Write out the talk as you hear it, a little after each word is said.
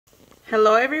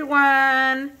Hello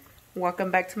everyone,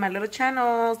 welcome back to my little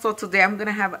channel. So today I'm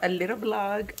gonna have a little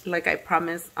vlog like I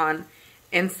promised on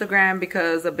Instagram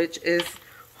because a bitch is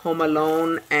home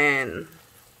alone and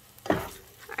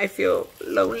I feel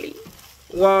lonely.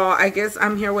 Well, I guess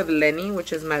I'm here with Lenny,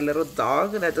 which is my little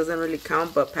dog. That doesn't really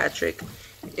count, but Patrick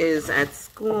is at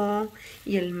school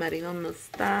y el marido no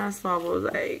está, so I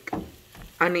was like,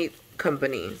 I need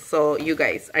company. So you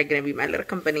guys are gonna be my little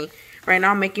company. Right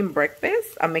now I'm making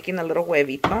breakfast. I'm making a little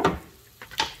huevito.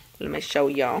 Let me show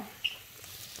y'all.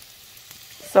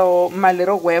 So my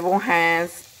little huevo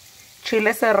has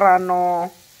chile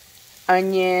serrano,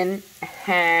 onion,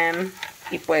 ham,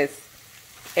 y pues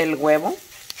el huevo.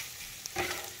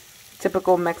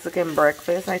 Typical Mexican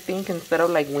breakfast, I think, instead of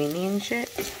like weenie and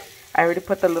shit. I already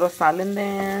put the little salt in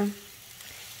there.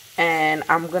 And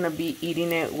I'm going to be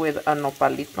eating it with a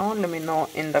nopalito. Let me know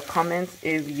in the comments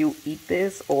if you eat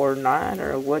this or not.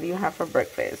 Or what do you have for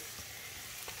breakfast.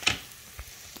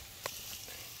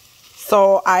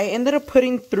 So I ended up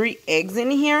putting 3 eggs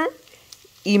in here.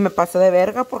 Y me pasé de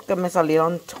verga porque me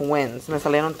salieron twins. Me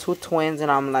salieron 2 twins. And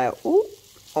I'm like, ooh,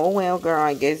 oh well girl.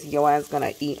 I guess your ass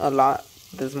going to eat a lot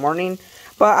this morning.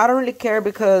 But I don't really care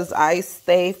because I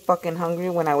stay fucking hungry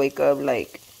when I wake up.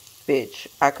 Like, bitch,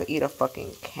 I could eat a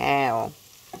fucking cow.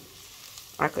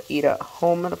 I could eat a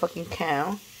whole motherfucking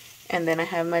cow. And then I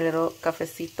have my little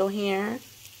cafecito here.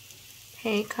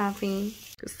 Hey, coffee.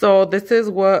 So this is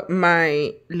what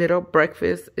my little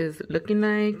breakfast is looking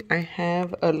like. I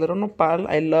have a little nopal.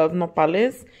 I love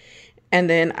nopales. And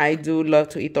then I do love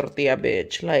to eat tortilla,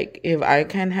 bitch. Like, if I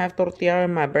can't have tortilla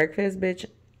in my breakfast, bitch,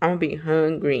 I'm gonna be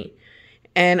hungry.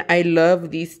 And I love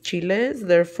these chiles.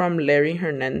 They're from Larry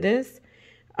Hernandez.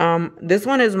 This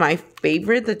one is my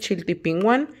favorite, the chiltepín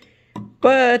one.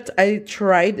 But I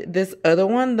tried this other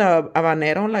one, the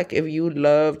habanero. Like, if you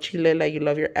love chile, like you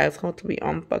love your asshole to be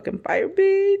on fucking fire,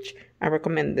 bitch, I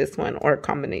recommend this one or a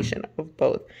combination of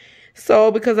both.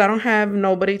 So, because I don't have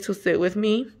nobody to sit with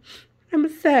me, I'm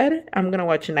sad. I'm going to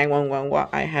watch 911 while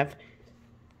I have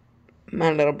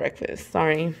my little breakfast.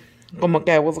 Sorry. Como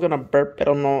que I was going to burp,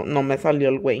 pero no me salió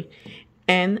el güey.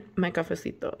 And my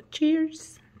cafecito.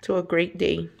 Cheers to a great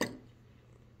day.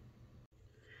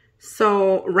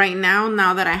 So right now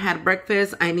that I had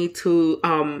breakfast, I need to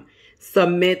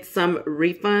submit some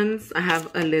refunds. I have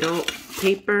a little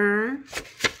paper.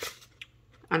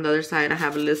 On the other side, I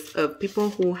have a list of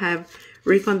people who have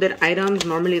refunded items.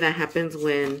 Normally that happens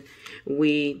when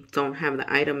we don't have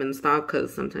the item in stock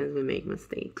because sometimes we make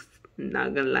mistakes.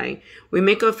 Not gonna lie. We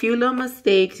make a few little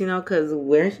mistakes, you know, because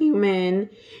we're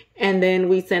human. And then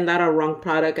we send out a wrong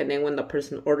product. And then when the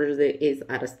person orders it, it's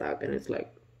out of stock. And it's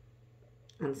like,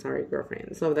 I'm sorry,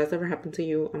 girlfriend. So if that's ever happened to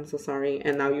you, I'm so sorry.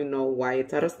 And now you know why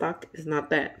it's out of stock. It's not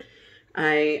that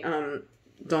I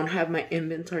don't have my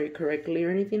inventory correctly or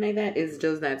anything like that. It's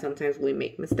just that sometimes we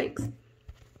make mistakes.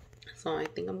 So I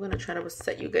think I'm going to try to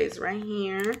set you guys right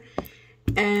here.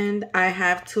 And I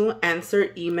have to answer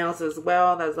emails as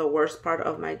well. That's the worst part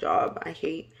of my job. I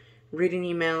hate reading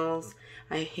emails.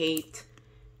 I hate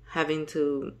having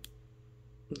to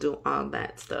do all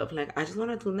that stuff. Like, I just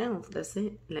want to do nails. That's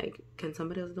it. Like, can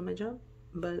somebody else do my job?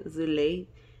 But Zulay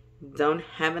don't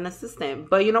have an assistant.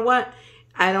 But you know what?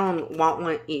 I don't want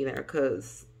one either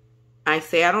because I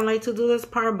say I don't like to do this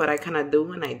part, but I kind of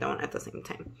do and I don't at the same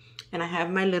time. And I have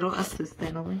my little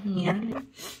assistant over here.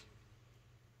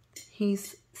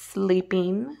 He's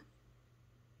sleeping.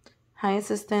 Hi,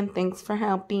 assistant. Thanks for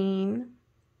helping.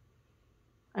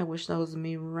 I wish that was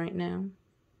me right now.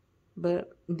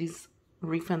 But these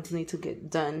refunds need to get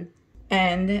done.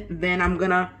 And then I'm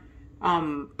gonna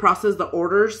process the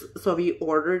orders. So if you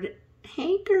ordered,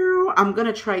 hey girl, I'm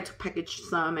gonna try to package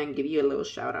some and give you a little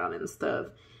shout out and stuff.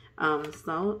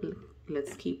 So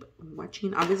let's keep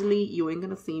watching. Obviously you ain't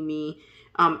gonna see me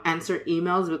answer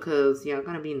emails because you're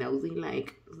gonna be nosy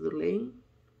like, Zulay,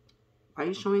 why are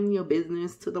you showing your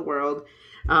business to the world?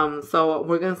 So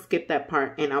we're gonna skip that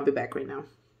part and I'll be back right now.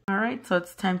 Alright, so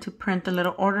it's time to print the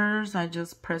little orders. I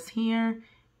just press here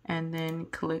and then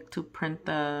click to print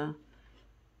the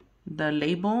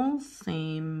labels.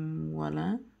 Same,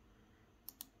 voila.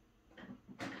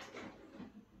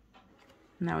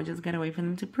 Now we just gotta wait for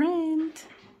them to print.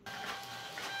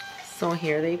 So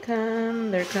here they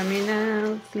come. They're coming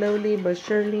out slowly but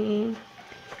surely.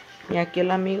 Y aquí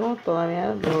el amigo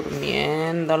todavía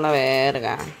durmiendo la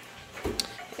verga.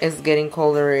 It's getting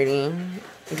cold already.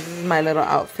 This is my little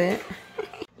outfit.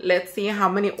 Let's see how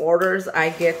many orders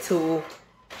I get to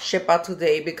ship out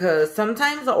today because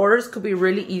sometimes the orders could be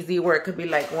really easy where it could be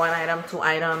like 1 item, 2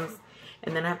 items.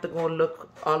 And then I have to go look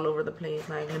all over the place.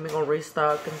 Like, let me go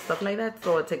restock and stuff like that.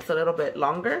 So it takes a little bit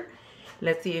longer.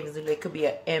 Let's see if Zule could be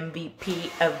an MVP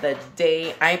of the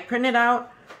day. I printed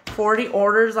out 40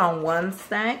 orders on one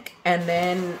stack, and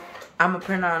then I'm gonna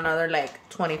print out another like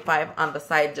 25 on the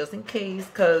side just in case,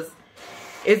 because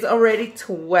it's already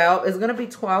 12. It's gonna be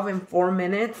 12 in 4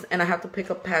 minutes, and I have to pick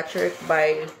up Patrick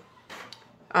by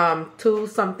 2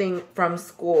 something from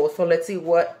school. So let's see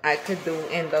what I could do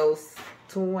in those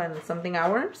 2 and something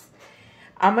hours.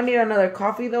 I'm gonna need another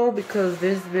coffee though, because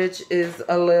this bitch is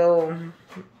a little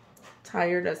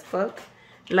tired as fuck.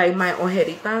 Like my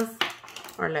ojeritas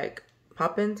are like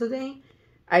popping today.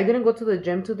 I didn't go to the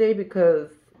gym today because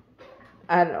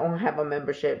I don't have a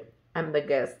membership. I'm the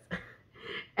guest.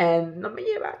 And no me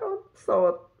llevaron.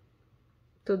 So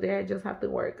today I just have to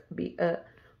work. Be a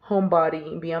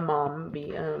homebody, be a mom,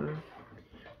 be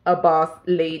a boss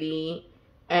lady.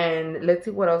 And let's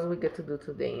see what else we get to do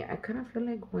today. I kind of feel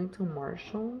like going to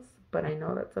Marshall's, but I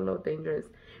know that's a little dangerous.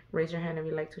 Raise your hand if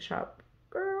you like to shop.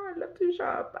 Girl, I love to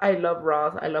shop. I love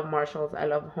Ross. I love Marshall's. I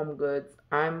love Home Goods.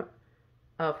 I'm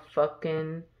a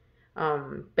fucking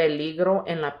peligro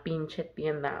en la pinche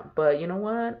tienda. But you know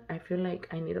what? I feel like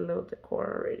I need a little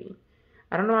decor already.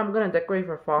 I don't know how I'm going to decorate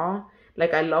for fall.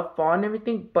 Like, I love fall and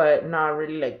everything, but not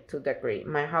really like to decorate.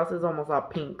 My house is almost all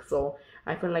pink, so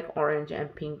I feel like orange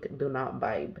and pink do not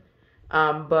vibe.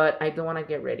 But I do want to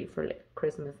get ready for like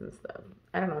Christmas and stuff.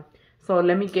 I don't know. So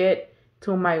let me get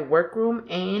to my workroom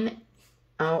and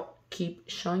I'll keep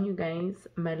showing you guys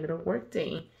my little work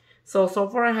day. So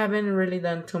far I haven't really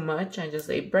done too much. I just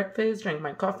ate breakfast, drank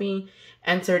my coffee,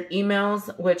 answered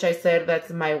emails, which I said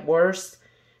that's my worst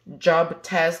job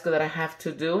task that I have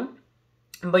to do.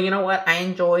 But you know what? I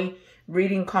enjoy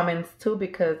reading comments too,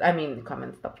 because, I mean,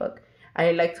 comments, the fuck.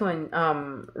 I like to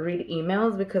read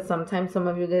emails because sometimes some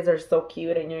of you guys are so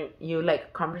cute and you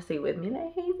like conversate with me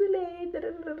like, hey, Zule, da, da,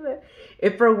 da, da.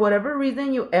 If for whatever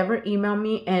reason you ever email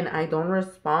me and I don't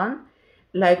respond,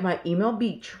 like my email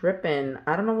be tripping.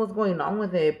 I don't know what's going on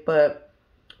with it, but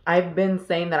I've been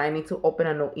saying that I need to open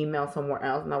a new email somewhere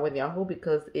else, not with Yahoo,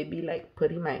 because it be like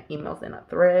putting my emails in a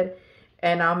thread.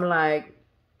 And I'm like,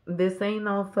 this ain't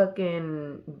no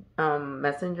fucking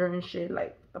messenger and shit,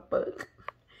 like the fuck.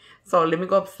 So let me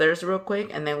go upstairs real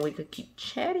quick and then we could keep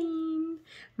chatting.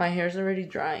 My hair's already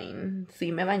drying.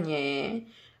 Sí me bañé.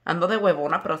 Ando de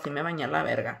huevona, pero sí me bañé la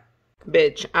verga.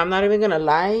 Bitch, I'm not even gonna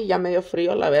lie. Ya me dio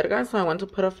frío la verga, so I went to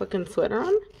put a fucking sweater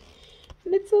on.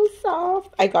 And it's so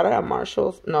soft. I got it at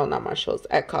Marshall's. No, not Marshall's.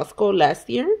 At Costco last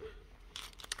year.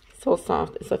 So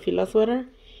soft. It's a fila sweater.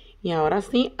 Y ahora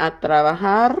sí, a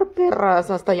trabajar, perras.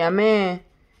 Hasta ya me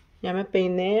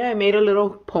peiné. I made a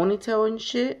little ponytail and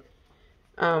shit.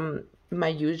 My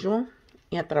usual.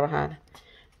 Y a trabajar.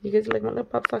 You guys like my little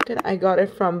pop socket? I got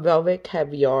it from Velvet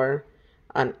Caviar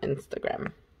on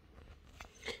Instagram.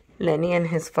 Lenny and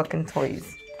his fucking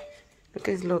toys. Look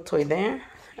at his little toy there.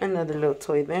 Another little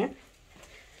toy there.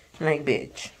 Like,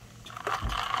 bitch.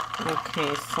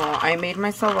 Okay, so I made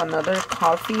myself another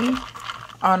coffee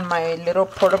on my little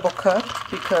portable cup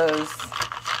because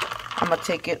I'm gonna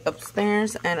take it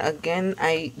upstairs. And again,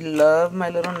 I love my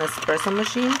little Nespresso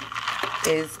machine.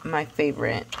 Is my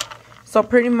favorite. So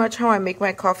pretty much how I make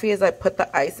my coffee is I put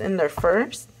the ice in there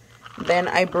first, then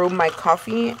I brew my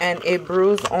coffee, and it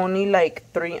brews only like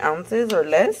 3 ounces or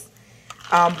less,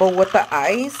 but with the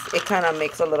ice it kind of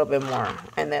makes a little bit more,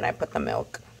 and then I put the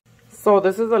milk. So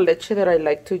this is a leche that I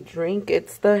like to drink.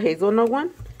 It's the hazelnut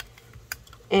one.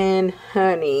 And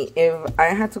honey, if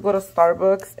I had to go to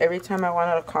Starbucks every time I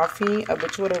wanted a coffee, I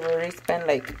bet you would have already spent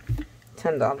like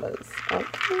 $10.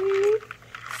 Okay.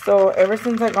 So ever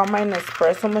since I got my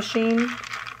Nespresso machine,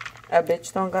 a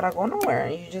bitch don't gotta go nowhere.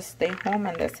 You just stay home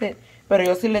and that's it. Pero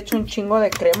yo sí le echo un chingo de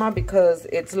crema because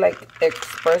it's like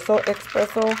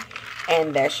espresso,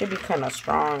 and that should be kind of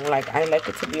strong. Like, I like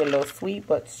it to be a little sweet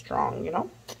but strong, you know?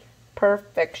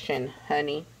 Perfection,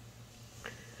 honey.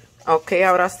 Okay,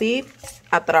 ahora sí,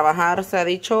 a trabajar se ha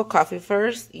dicho. Coffee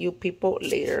first, you people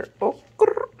later.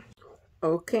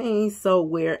 Okay, so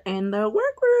we're in the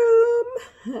workroom.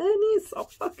 Honey, it's so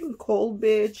fucking cold,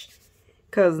 bitch.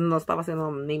 Because no estaba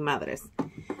haciendo ni madres.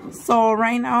 So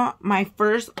right now, my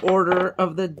first order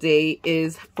of the day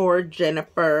is for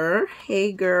Jennifer.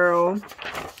 Hey, girl.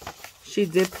 She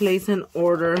did place an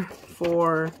order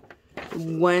for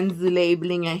Wednesday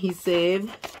labeling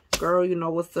adhesive. Girl, you know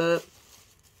what's up.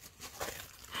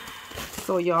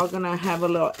 So y'all gonna have a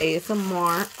little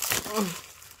ASMR.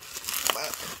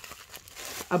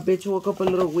 A bitch woke up a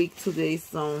little weak today,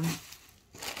 so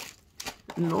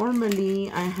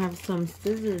normally I have some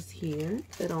scissors here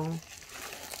that oh,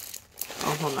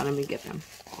 hold on, let me get them.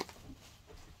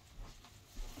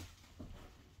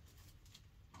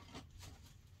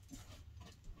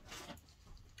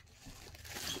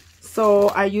 So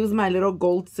I use my little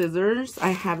gold scissors. I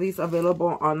have these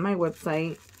available on my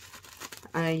website.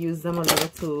 I use them a little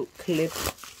to clip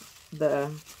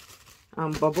the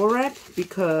bubble wrap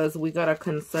because we gotta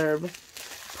conserve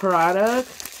product.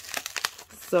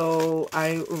 So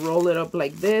I roll it up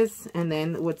like this and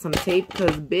then with some tape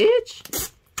because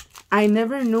bitch, I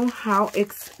never knew how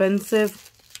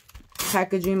expensive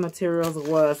packaging materials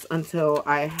was until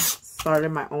I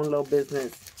started my own little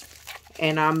business.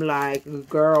 And I'm like,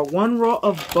 girl, one roll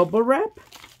of bubble wrap,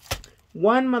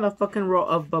 one motherfucking roll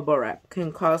of bubble wrap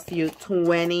can cost you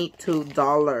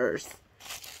 $22.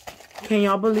 Can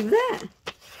y'all believe that?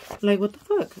 Like, what the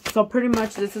fuck? So pretty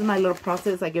much this is my little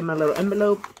process. I get my little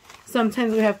envelope.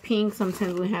 Sometimes we have pink,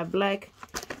 sometimes we have black.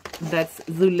 That's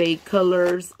Zulay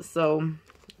colors. So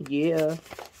yeah,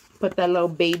 put that little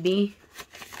baby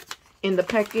in the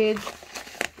package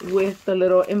with the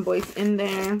little invoice in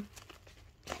there.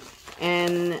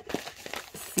 And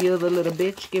seal the little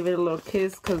bitch. Give it a little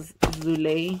kiss because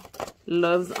Zulay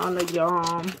loves all of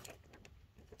y'all.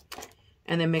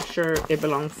 And then make sure it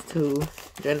belongs to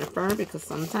Jennifer because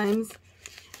sometimes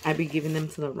I be giving them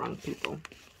to the wrong people.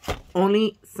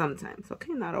 Only sometimes,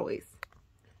 okay? Not always.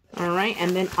 Alright,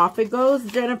 and then off it goes,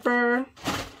 Jennifer,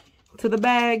 to the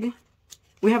bag.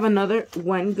 We have another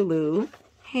one glue.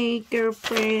 Hey,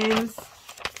 girlfriends.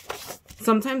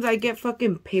 Sometimes I get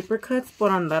fucking paper cuts por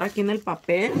andar aquí en el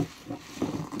papel.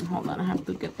 Hold on, I have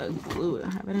to get the glue. I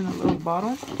have it in a little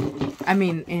bottle. I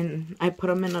mean, I put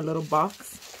them in a little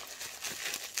box.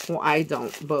 Well, I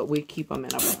don't, but we keep them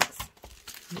in a box.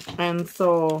 And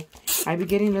so, I be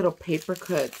getting little paper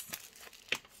cuts.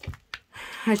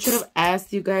 I should have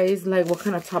asked you guys, like, what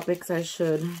kind of topics I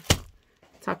should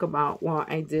talk about while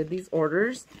I did these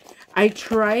orders. I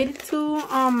tried to,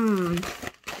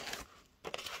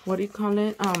 what do you call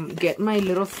it? Get my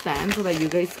little stand so that you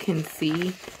guys can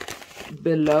see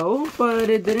below, but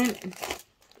it didn't.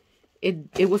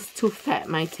 It was too fat.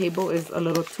 My table is a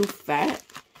little too fat,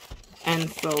 and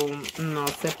so no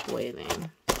se puede.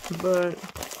 But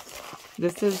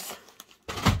this is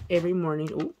every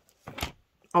morning. Ooh.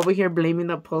 Over here blaming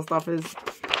the post office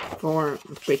for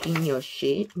breaking your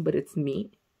shit, but it's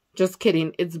me. Just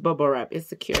kidding. It's bubble wrap. It's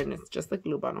secure and it's just a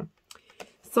glue bottle.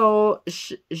 So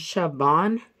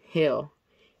Siobhan Hill.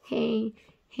 Hey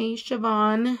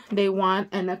Siobhan. They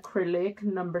want an acrylic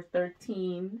number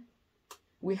 13.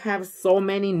 We have so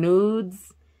many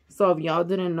nudes. So if y'all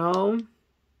didn't know,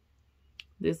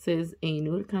 this is a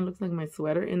nude. It kind of looks like my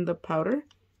sweater in the powder.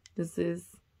 This is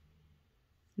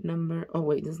number, oh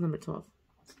wait, this is number 12.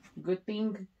 Good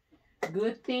thing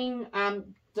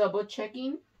I'm double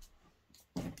checking.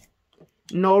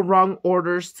 No wrong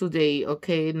orders today,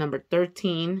 okay? Number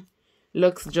 13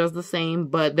 looks just the same,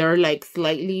 but they're like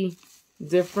slightly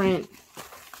different.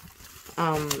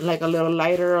 Like a little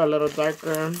lighter, a little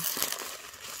darker.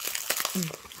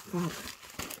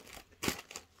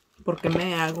 Porque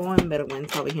me hago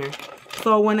envergüenza over here.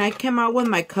 So when I came out with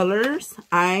my colors,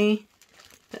 I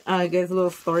guess a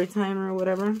little story time or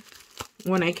whatever.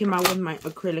 When I came out with my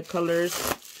acrylic colors,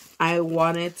 I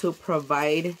wanted to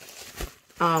provide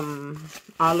all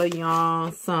of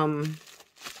y'all some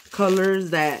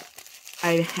colors that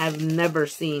I have never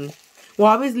seen. Well,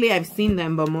 obviously I've seen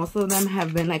them, but most of them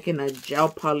have been like in a gel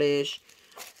polish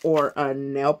or a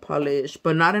nail polish,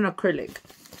 but not an acrylic.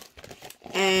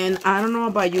 And I don't know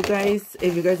about you guys,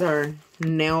 if you guys are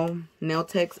nail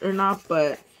techs or not,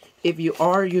 but if you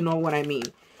are, you know what I mean.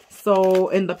 So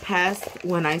in the past,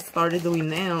 when I started doing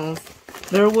nails,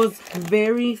 there was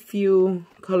very few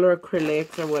color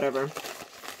acrylics or whatever.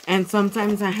 And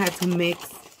sometimes I had to mix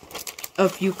a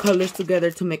few colors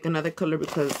together to make another color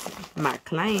because my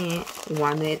client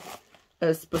wanted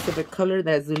a specific color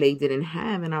that Zulay didn't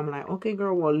have. And I'm like, okay,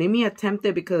 girl, well, let me attempt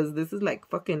it because this is like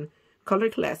fucking color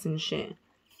class and shit.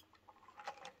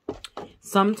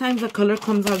 Sometimes the color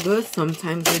comes out good,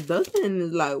 sometimes it doesn't.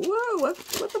 It's like, whoa, what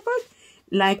the fuck?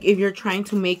 Like if you're trying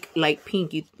to make like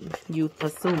pink, you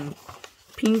assume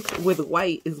pink with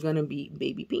white is gonna be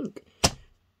baby pink.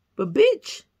 But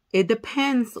bitch, it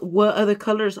depends what other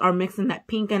colors are mixing that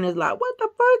pink, and it's like, what the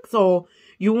fuck? So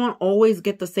you won't always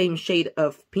get the same shade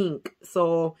of pink.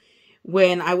 So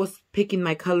when I was picking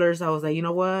my colors, I was like, you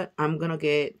know what? I'm gonna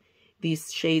get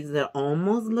these shades that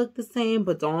almost look the same,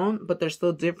 but they're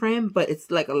still different, but it's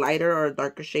like a lighter or a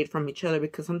darker shade from each other,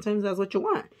 because sometimes that's what you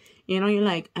want. You know, you're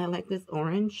like, I like this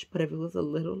orange, but if it was a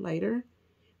little lighter,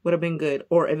 would have been good.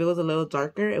 Or if it was a little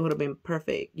darker, it would have been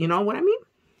perfect. You know what I mean?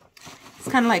 It's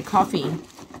kind of like coffee.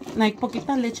 Like,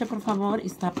 poquita leche, por favor, y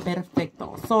está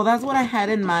perfecto. So that's what I had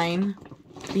in mind.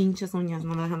 Pinches uñas,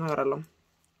 no me dejan agarrarlo.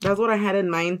 That's what I had in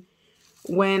mind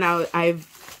when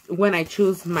when I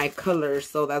choose my colors.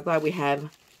 So that's why we have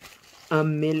a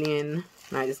million.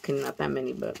 No, just kidding, not that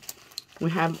many, but we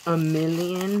have a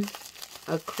million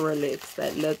acrylics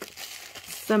that look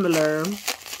similar,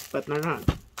 but they're not.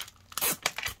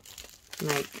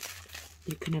 Like,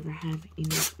 you can never have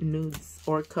enough nudes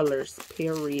or colors,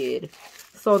 period.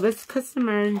 So this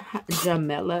customer,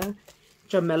 Jamela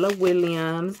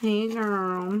Williams, hey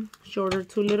girl, showed her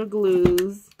 2 little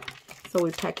glues. So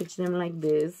we package them like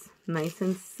this, nice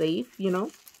and safe, you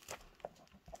know,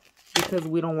 because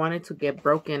we don't want it to get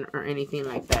broken or anything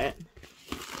like that.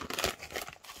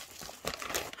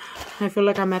 I feel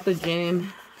like I'm at the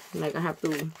gym, like I have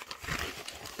to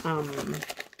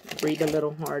breathe a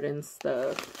little hard and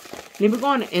stuff. Let me go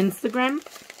on Instagram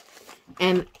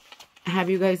and have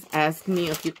you guys ask me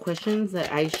a few questions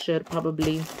that I should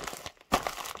probably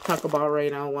talk about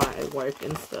right now while I work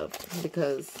and stuff,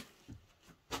 because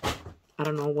I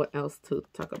don't know what else to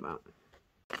talk about.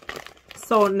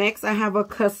 So next I have a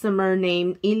customer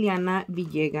named Ileana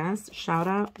Villegas. Shout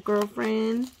out,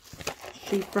 girlfriend.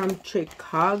 She's from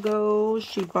Chicago.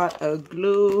 She bought a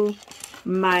glue,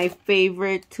 my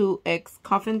favorite 2X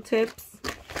coffin tips,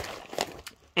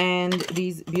 and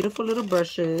these beautiful little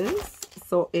brushes.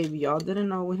 So if y'all didn't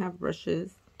know we have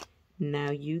brushes,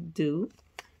 now you do.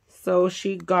 So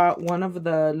she got one of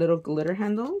the little glitter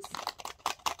handles.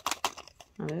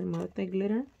 A ver, muévete,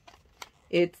 glitter.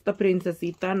 It's the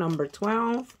Princesita number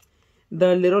 12.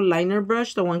 The little liner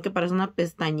brush, the one que parece una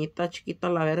pestañita chiquita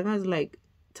la verga, is like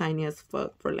tiny as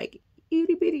fuck for like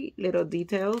itty bitty little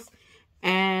details.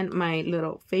 And my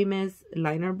little famous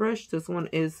liner brush, this one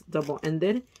is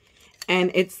double-ended.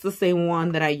 And it's the same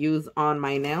one that I use on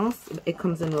my nails. It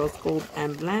comes in rose gold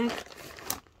and black.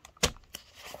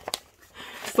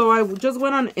 So I just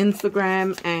went on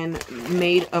Instagram and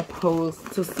made a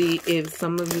post to see if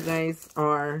some of you guys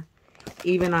are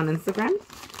even on Instagram.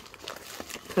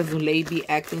 Because they be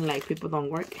acting like people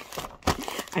don't work.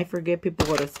 I forget people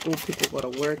go to school, people go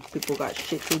to work, people got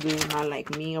shit to do. Not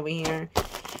like me over here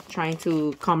trying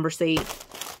to conversate.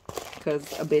 Because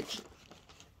a bitch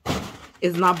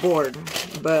is not bored.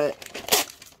 But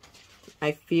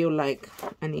I feel like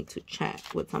I need to chat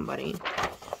with somebody.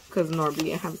 Because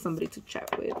normally I have somebody to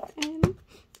chat with, and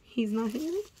he's not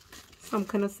here. So I'm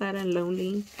kind of sad and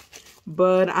lonely.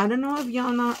 But I don't know if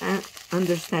y'all not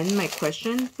understanding my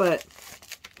question, but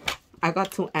I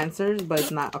got 2 answers, but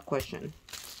it's not a question.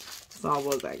 So I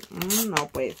was like, no,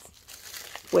 pues.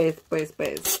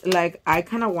 Like, I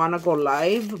kind of want to go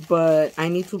live, but I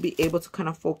need to be able to kind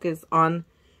of focus on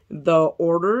the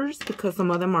orders, because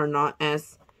some of them are not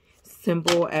as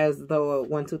simple as the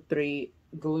 1, 2, 3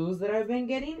 glues that I've been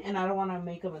getting, and I don't want to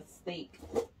make a mistake.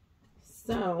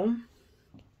 So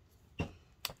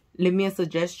leave me a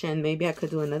suggestion. Maybe I could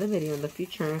do another video in the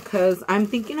future, because I'm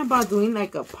thinking about doing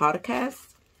like a podcast.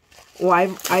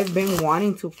 Well, I've been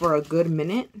wanting to for a good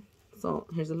minute. So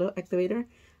here's a little activator.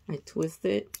 I twist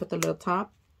it, put the little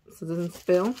top so it doesn't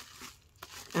spill,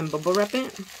 and bubble wrap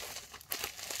it.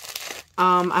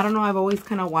 I don't know, I've always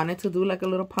kind of wanted to do like a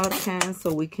little podcast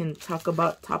so we can talk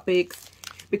about topics.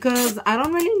 Because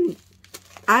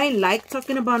I like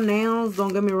talking about nails,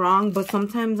 don't get me wrong, but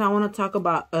sometimes I want to talk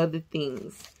about other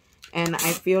things. And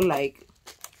I feel like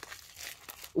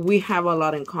we have a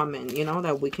lot in common, you know,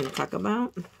 that we can talk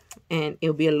about. And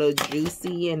it'll be a little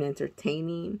juicy and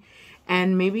entertaining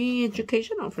and maybe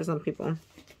educational for some people.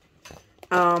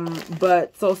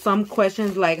 But so some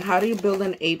questions like, how do you build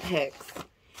an apex?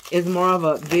 Is more of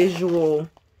a visual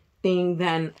thing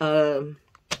than a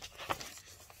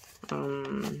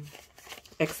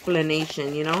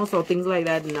explanation, you know. So things like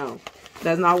that, no,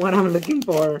 that's not what I'm looking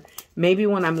for. Maybe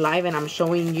when I'm live and I'm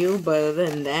showing you, but other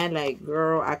than that, like,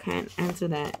 girl, I can't answer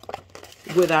that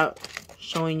without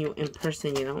showing you in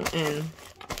person, you know. And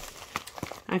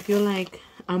I feel like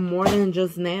I'm more than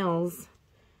just nails,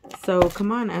 so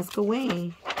come on, ask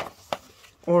away.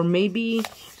 Or maybe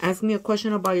ask me a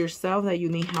question about yourself that you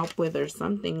need help with or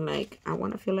something. Like, I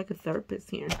want to feel like a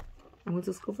therapist here. I went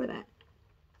to school for that.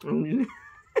 No,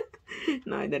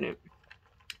 I didn't.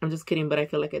 I'm just kidding, but I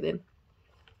feel like I did.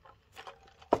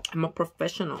 I'm a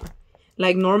professional.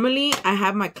 Like, normally, I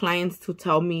have my clients to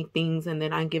tell me things and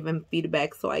then I give them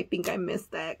feedback. So I think I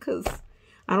missed that because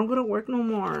I don't go to work no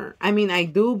more. I mean, I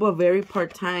do, but very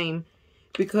part-time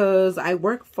because I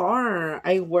work far.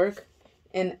 I work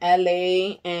in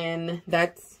LA, and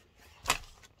that's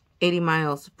 80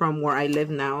 miles from where I live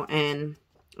now. And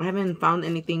I haven't found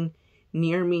anything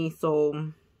near me,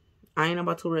 so I ain't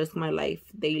about to risk my life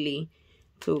daily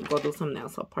to go do some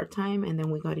nails. So part-time, and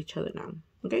then we got each other now.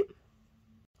 Okay?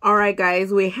 All right,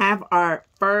 guys, we have our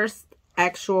first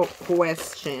actual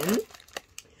question.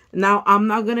 Now, I'm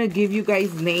not going to give you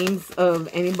guys names of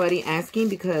anybody asking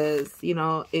because, you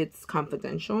know, it's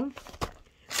confidential.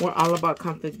 We're all about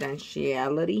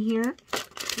confidentiality here.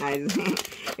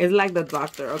 It's like the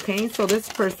doctor, okay? So this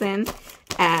person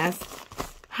asked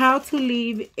how to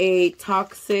leave a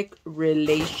toxic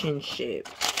relationship.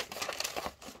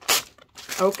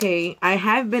 Okay, I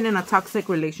have been in a toxic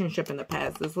relationship in the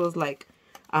past. This was like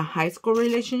a high school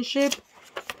relationship.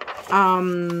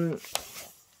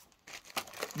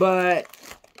 But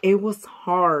it was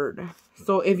hard.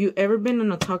 So if you ever been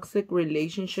in a toxic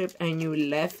relationship and you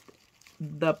left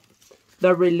the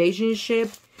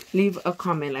relationship, leave a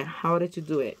comment like, how did you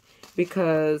do it?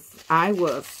 Because I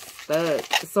was stuck.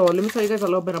 So let me tell you guys a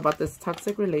little bit about this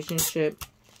toxic relationship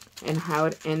and how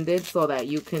it ended so that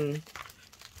you can,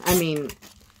 I mean,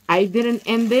 I didn't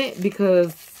end it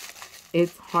because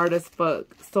it's hard as fuck.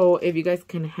 So if you guys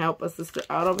can help a sister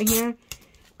out over here,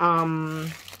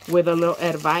 with a little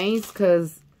advice,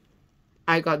 because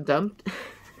I got dumped.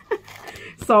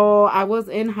 So I was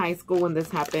in high school when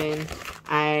this happened.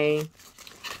 I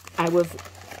was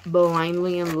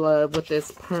blindly in love with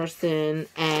this person,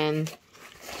 and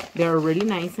they were really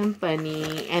nice and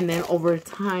funny. And then over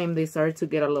time, they started to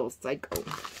get a little psycho.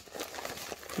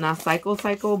 Not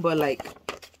psycho, but like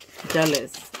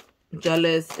jealous,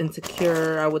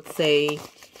 insecure, I would say.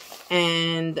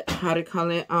 And how to call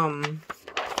it?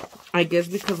 I guess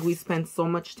because we spent so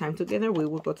much time together, we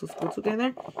would go to school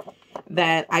together,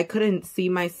 that I couldn't see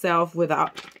myself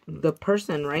without the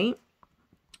person, right?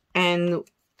 And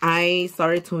I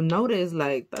started to notice,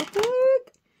 like, the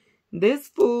heck? This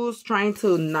fool's trying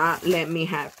to not let me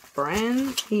have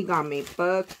friends. He got me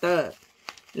fucked up.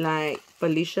 Like,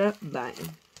 Felicia, bye.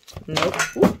 Nope.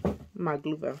 Ooh, my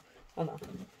glue fell. Hold on.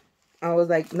 I was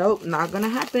like, nope, not gonna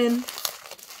happen.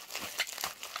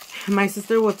 My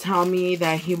sister would tell me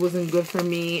that he wasn't good for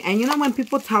me. And you know when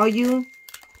people tell you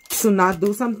to not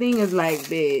do something, it's like,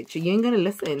 bitch, you ain't gonna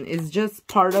listen. It's just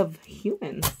part of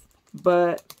humans.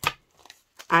 But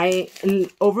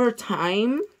over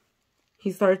time,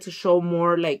 he started to show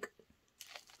more like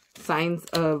signs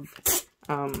of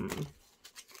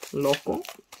loco.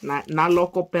 Not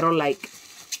loco, pero like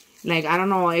I don't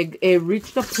know, it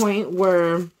reached a point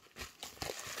where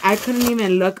I couldn't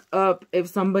even look up if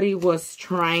somebody was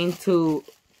trying to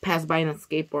pass by on a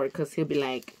skateboard, because he'll be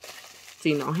like, do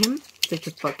you know him? Did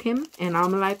you fuck him? And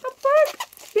I'm like, the fuck,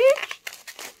 bitch?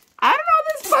 I don't know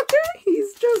this fucker.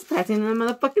 He's just passing on a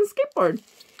motherfucking skateboard.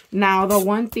 Now, the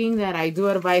one thing that I do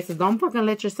advise is don't fucking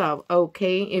let yourself,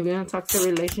 okay? If you're in a toxic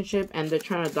relationship and they're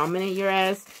trying to dominate your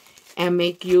ass and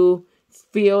make you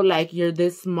feel like you're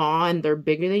this small and they're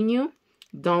bigger than you,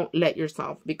 don't let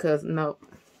yourself, because no,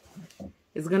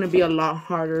 it's going to be a lot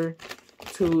harder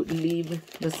to leave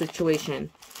the situation.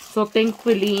 So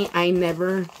thankfully, I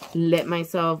never let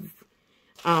myself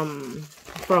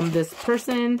from this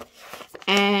person.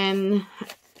 And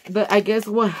I guess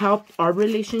what helped our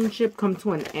relationship come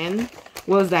to an end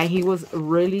was that he was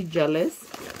really jealous.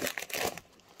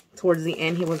 Towards the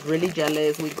end, he was really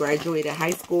jealous. We graduated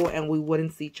high school and we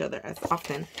wouldn't see each other as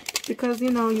often. Because, you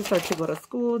know, you start to go to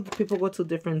school. People go to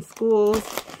different schools.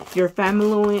 Your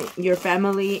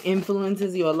family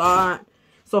influences you a lot.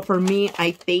 So for me,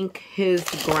 I think his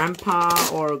grandpa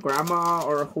or grandma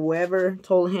or whoever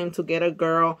told him to get a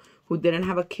girl who didn't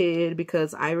have a kid,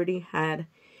 because I already had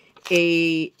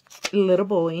a little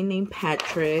boy named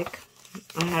Patrick.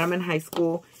 I had him in high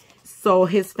school. So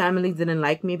his family didn't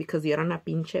like me because yo era una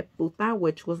pinche puta,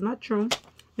 which was not true.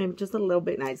 Maybe just a little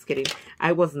bit. Nah, just kidding.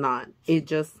 I was not. It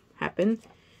just happened.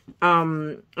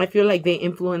 I feel like they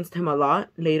influenced him a lot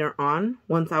later on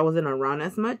once I wasn't around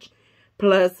as much.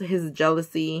 Plus his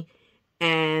jealousy.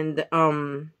 And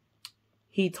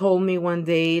he told me one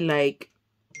day, like,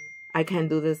 I can't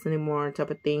do this anymore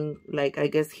type of thing. Like, I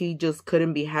guess he just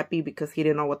couldn't be happy because he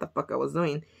didn't know what the fuck I was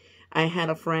doing. I had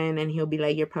a friend and he'll be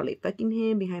like, you're probably fucking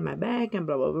him behind my back and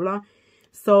blah, blah, blah, blah.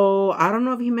 So I don't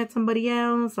know if he met somebody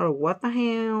else or what the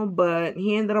hell, but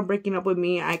he ended up breaking up with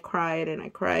me. I cried and I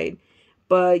cried.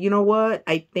 But you know what?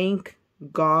 I thank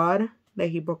God that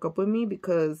he broke up with me,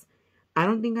 because I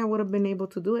don't think I would have been able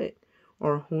to do it.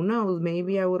 Or who knows,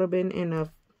 maybe I would have been in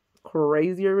a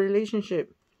crazier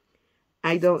relationship.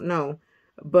 I don't know.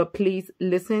 But please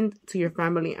listen to your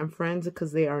family and friends,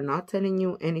 because they are not telling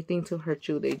you anything to hurt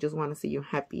you. They just want to see you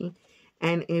happy.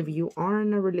 And if you are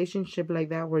in a relationship like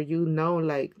that where you know,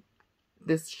 like,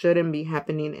 this shouldn't be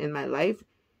happening in my life,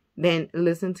 then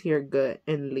listen to your gut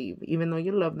and leave. Even though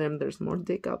you love them, there's more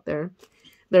dick out there.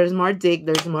 There's more dick.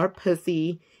 There's more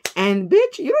pussy. And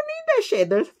bitch, you don't need that shit.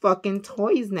 There's fucking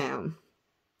toys now.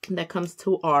 That comes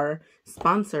to our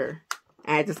sponsor.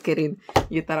 I just kidding.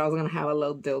 You thought I was gonna have a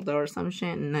little dildo or some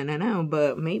shit? No.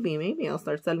 But maybe I'll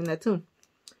start selling that too.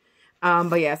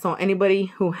 But yeah, so anybody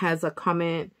who has a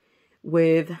comment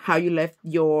with how you left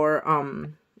your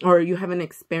or you have an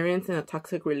experience in a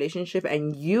toxic relationship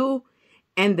and you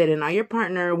ended and not your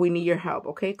partner, we need your help.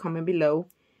 Okay, comment below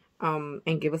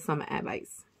and give us some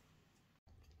advice.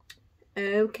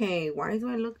 Okay, why do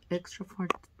I look extra for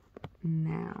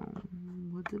now?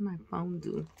 What did my phone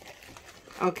do?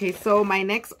 Okay, so my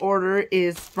next order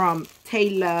is from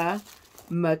Taylor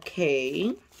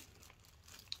McKay.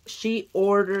 She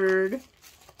ordered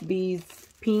these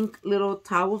pink little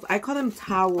towels. I call them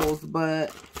towels,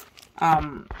 but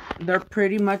they're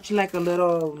pretty much like a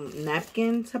little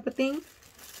napkin type of thing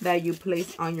that you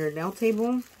place on your nail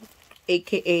table.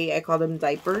 AKA, I call them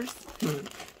diapers.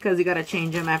 Because you got to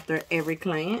change them after every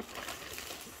client.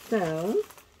 So,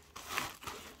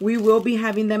 we will be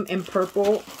having them in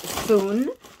purple soon.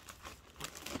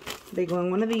 They go in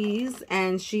one of these.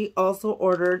 And she also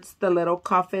ordered the little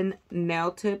coffin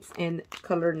nail tips in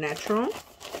color natural.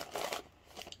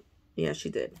 Yeah, she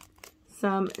did.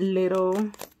 Some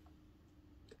little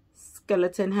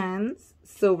skeleton hands,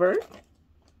 silver.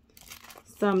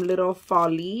 Some little fall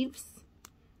leaves.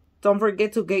 Don't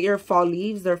forget to get your fall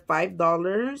leaves. They're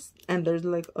 $5. And there's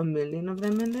like a million of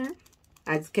them in there.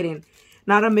 I'm just kidding.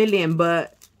 Not a million,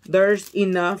 but there's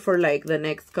enough for like the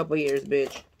next couple years,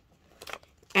 bitch.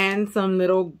 And some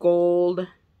little gold,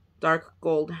 dark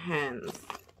gold hands.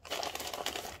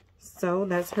 So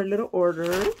that's her little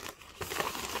order.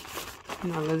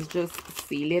 Now let's just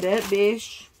seal it up,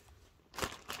 bitch.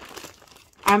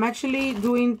 I'm actually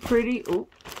doing pretty... Oh,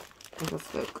 I got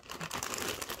stuck.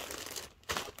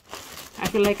 I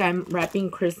feel like I'm wrapping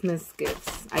Christmas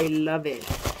gifts. I love it.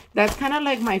 That's kind of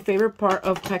like my favorite part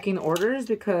of packing orders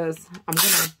because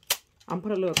I'm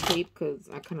put a little tape because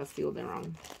I kind of sealed it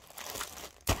wrong.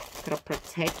 Gotta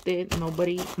protect it.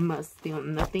 Nobody must steal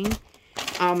nothing.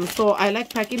 So I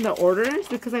like packing the orders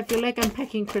because I feel like I'm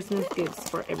packing Christmas gifts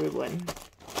for everyone.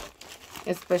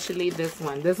 Especially this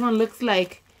one. This one looks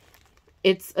like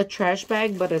it's a trash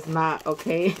bag, but it's not,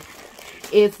 okay?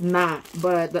 It's not.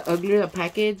 But the uglier the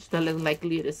package, the less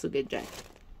likely it is to get jacked.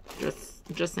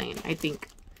 Just saying, I think.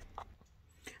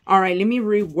 Alright, let me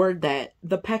reword that.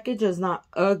 The package is not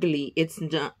ugly. It's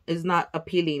not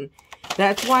appealing.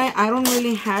 That's why I don't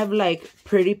really have like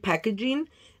pretty packaging,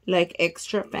 like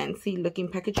extra fancy looking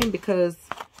packaging, because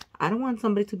I don't want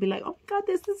somebody to be like, oh my god,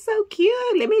 this is so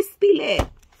cute, let me steal it.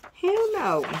 Hell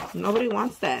no, nobody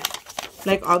wants that.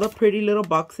 Like all the pretty little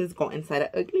boxes go inside an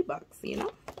ugly box, you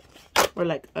know, or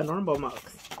like a normal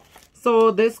box.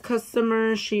 So this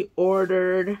customer, she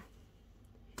ordered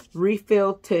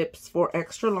refill tips for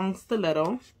extra long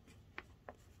stiletto.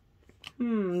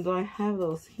 Do I have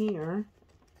those here?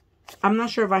 I'm not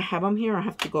sure if I have them here or I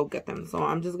have to go get them. So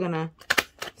I'm just going to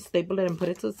staple it and put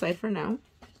it to the side for now.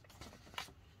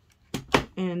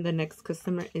 And the next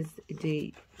customer is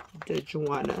the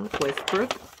Joanna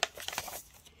Westbrook.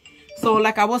 So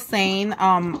like I was saying,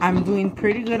 I'm doing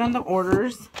pretty good on the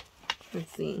orders.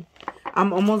 Let's see.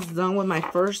 I'm almost done with my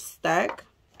first stack.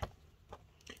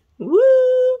 Woo!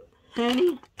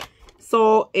 Honey.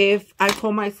 So if I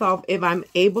told myself if I'm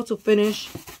able to finish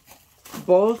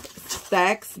both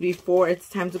stacks before it's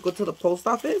time to go to the post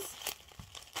office,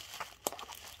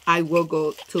 I will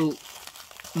go to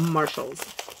Marshall's.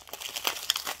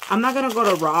 I'm not gonna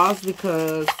go to Ross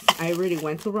because I already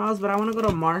went to Ross, but I want to go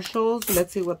to Marshall's.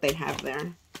 Let's see what they have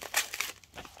there,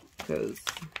 because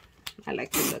I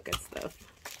like to look at stuff.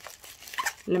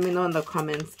 Let me know in the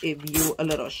comments if you a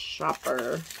little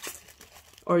shopper,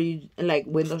 or you like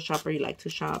window shopper, you like to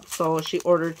shop. So she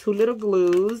ordered 2 little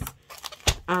glues.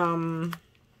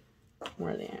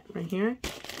 Where are they at? Right here.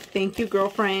 Thank you,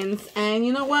 girlfriends. And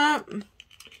you know what?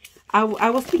 I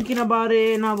was thinking about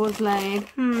it and I was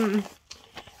like,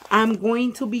 I'm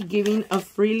going to be giving a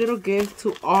free little gift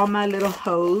to all my little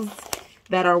hoes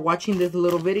that are watching this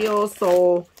little video.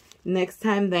 So next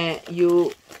time that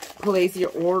you place your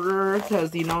order,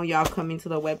 because you know y'all coming to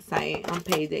the website on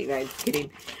payday, guys, kidding.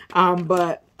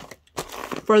 But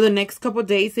for the next couple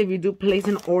days, if you do place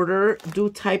an order, do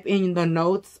type in the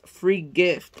notes free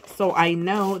gift, so I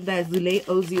know that Zule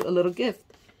owes you a little gift,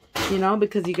 you know,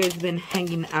 because you guys have been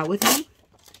hanging out with me.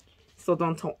 So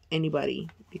don't tell anybody,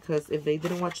 because if they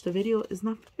didn't watch the video, it's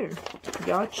not fair.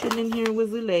 Y'all chilling here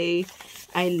with Zule.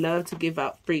 I love to give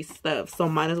out free stuff, so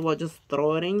might as well just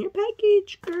throw it in your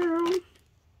package, girl.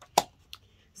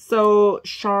 So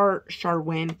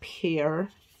Charwin Pierre,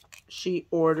 she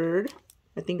ordered,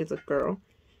 I think it's a girl,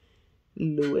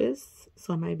 Lewis,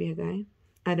 so it might be a guy,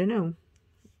 I don't know.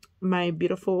 my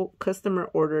beautiful customer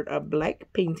ordered a black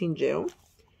painting gel.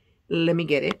 Let me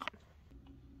get it.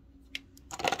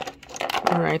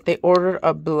 Alright, they ordered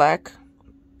a black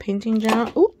painting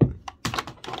gel. Ooh,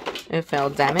 it fell.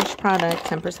 Damaged product,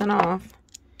 10% off.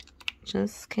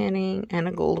 Just kidding. And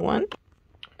a gold one.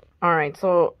 Alright,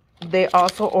 so they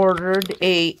also ordered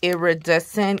a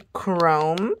iridescent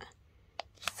chrome.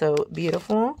 So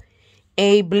beautiful.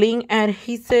 A bling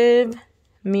adhesive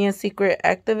Mia Secret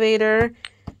activator.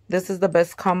 This is the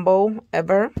best combo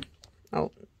ever.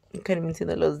 Oh, you couldn't even see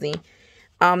the little Z.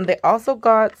 They also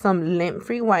got some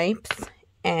lint-free wipes,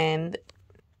 and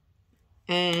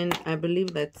I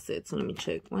believe that's it. So let me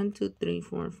check. 1, 2, 3,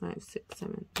 4, 5, 6,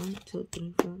 7. 1, 2,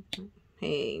 3, 4, 5.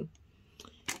 Hey,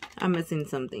 I'm missing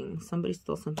something. Somebody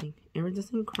stole something.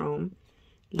 Iridescent chrome,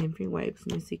 lint-free wipes,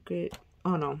 Mia Secret.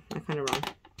 Oh no, I kind of wrong.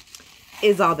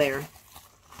 It's all there.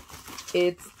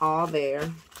 It's all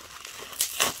there.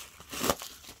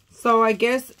 So I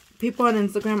guess people on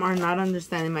Instagram are not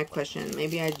understanding my question.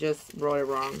 Maybe I just wrote it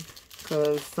wrong.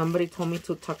 Because somebody told me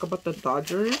to talk about the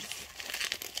Dodgers.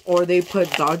 Or they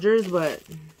put Dodgers, but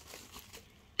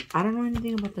I don't know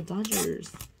anything about the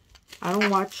Dodgers. I don't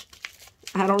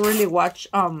really watch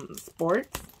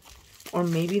sports. Or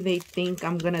maybe they think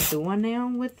I'm going to do one now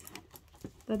with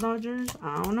the Dodgers.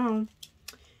 I don't know.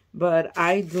 But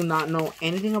I do not know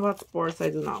anything about sports. I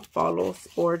do not follow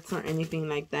sports or anything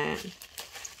like that.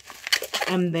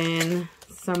 And then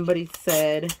somebody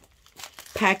said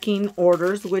packing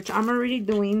orders, which I'm already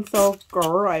doing. So,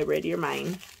 girl, I read your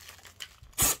mind.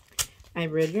 I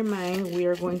read your mind. We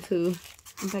are going to,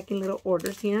 I'm packing little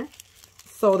orders here.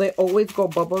 So, they always go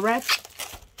bubble wrap.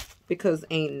 Because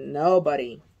ain't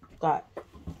nobody got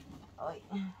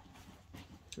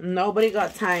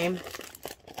time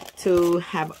to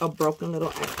have a broken little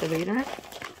activator.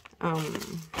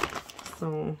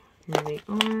 So here they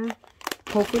are.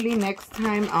 Hopefully next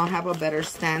time I'll have a better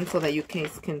stand so that you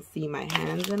guys can see my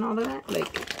hands and all of that,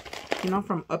 like, you know,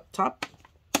 from up top.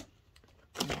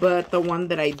 But the one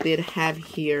that I did have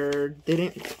here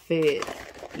didn't fit.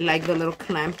 Like, the little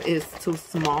clamp is too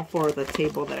small for the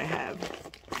table that I have.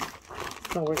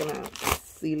 So we're gonna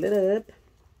seal it up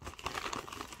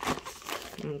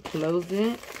and close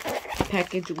it.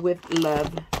 Package with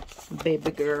love,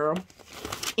 baby girl.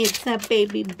 It's a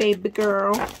baby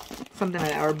girl. Something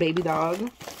like that, or baby dog.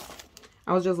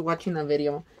 I was just watching a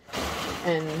video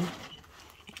and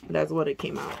that's what it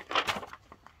came out.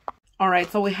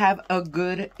 Alright, so we have a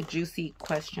good juicy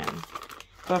question.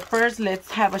 But first,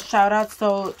 let's have a shout out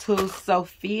to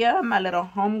Sophia, my little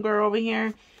homegirl over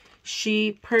here.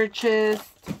 She purchased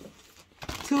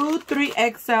 2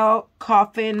 3XL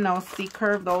coffin, no C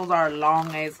curve. Those are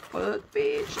long as fuck,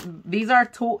 bitch. These are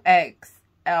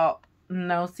 2XL,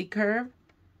 no C curve.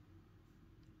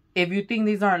 If you think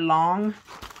these are long,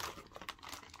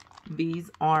 these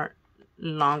are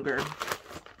longer.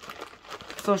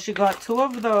 So she got 2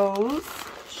 of those.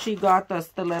 She got the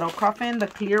stiletto coffin, the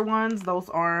clear ones. Those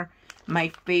are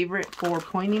my favorite for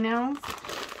pointy nails.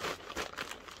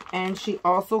 And she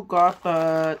also got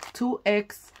the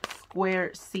 2X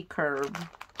square C curve.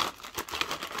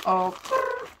 Oh,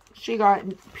 she got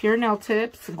pure nail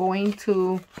tips going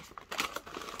to,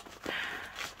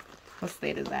 what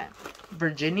state is that?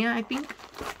 Virginia, I think.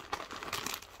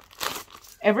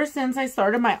 Ever since I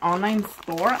started my online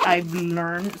store, I've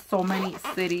learned so many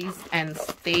cities and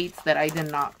states that I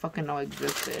did not fucking know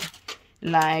existed.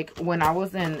 Like, when I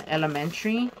was in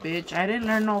elementary, bitch, I didn't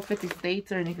learn no 50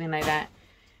 states or anything like that.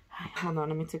 Hold on,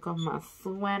 let me take off my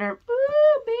sweater.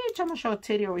 Ooh, bitch, I'm gonna show a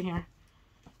titty over here.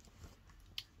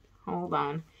 Hold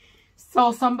on.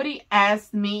 So somebody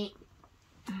asked me,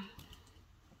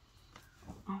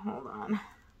 hold on.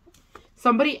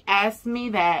 Somebody asked me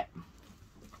that,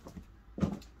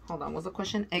 hold on, what's the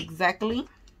question exactly?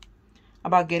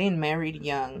 About getting married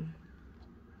young.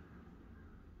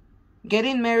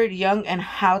 Getting married young and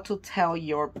how to tell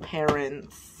your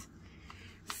parents.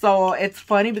 So it's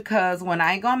funny because when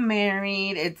I got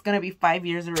married, it's going to be 5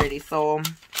 years already. So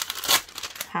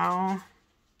how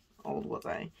old was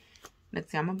I?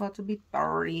 Let's see, I'm about to be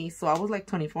 30. So I was like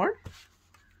 24.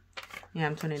 Yeah,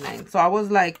 I'm 29. So I was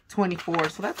like 24.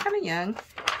 So that's kind of young.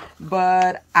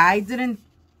 But I didn't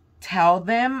tell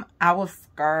them. I was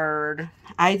scared.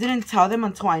 I didn't tell them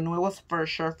until I knew it was for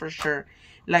sure.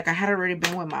 Like, I had already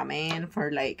been with my man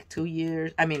for like 2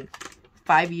 years. I mean,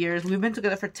 5 years. We've been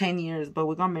together for 10 years, but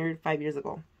we got married 5 years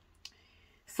ago.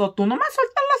 So, tú no me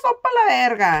sueltas la sopa la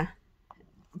verga.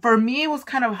 For me, it was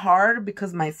kind of hard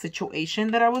because my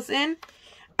situation that I was in,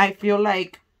 I feel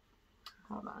like,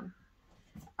 hold on.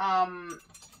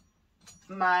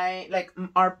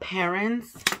 Our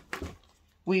parents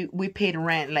we paid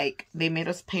rent. Like, they made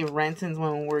us pay rent since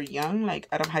when we were young, like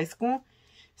out of high school.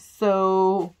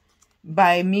 So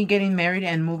by me getting married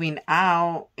and moving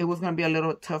out, it was going to be a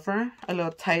little tougher, a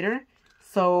little tighter.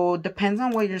 So depends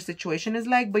on what your situation is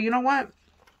like. But you know what?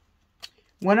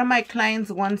 One of my clients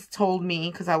once told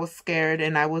me, because I was scared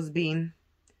and I was being,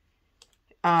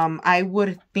 I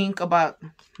would think about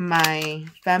my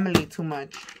family too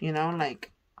much, you know,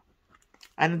 like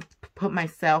I didn't put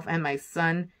myself and my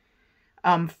son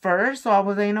first. So I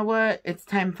was like, you know what? It's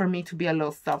time for me to be a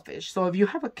little selfish. So if you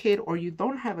have a kid or you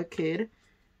don't have a kid,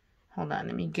 hold on,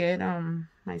 let me get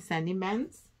my sandy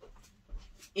bands.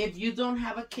 If you don't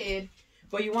have a kid,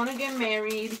 but you want to get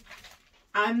married,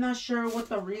 I'm not sure what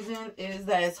the reason is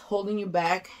that is holding you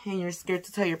back and you're scared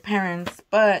to tell your parents.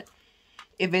 But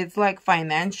if it's like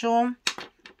financial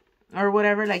or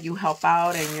whatever, like you help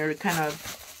out and you're kind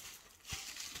of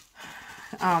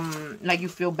like you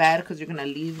feel bad because you're gonna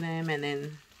leave them, and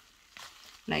then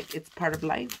like it's part of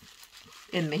life.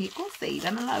 In Mexico se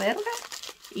iban a la verga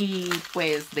y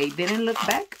pues they didn't look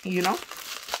back, you know.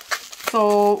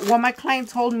 So what my client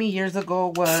told me years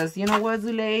ago was, you know what,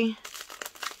 Zule,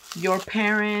 your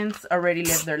parents already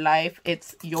lived their life.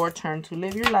 It's your turn to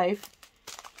live your life.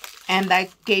 And that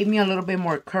gave me a little bit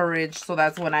more courage. So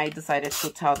that's when I decided to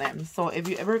tell them. So if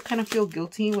you ever kind of feel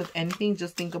guilty with anything,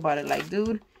 just think about it like,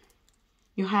 dude,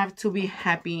 you have to be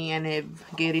happy. And if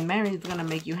getting married is going to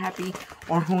make you happy,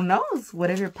 or who knows, what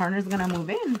if your partner's going to move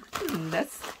in?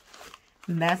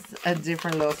 That's a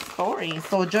different little story.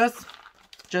 So just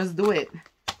do it.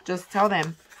 Just tell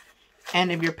them.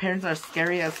 And if your parents are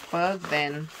scary as fuck,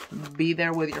 then be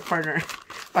there with your partner.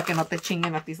 Pa que no te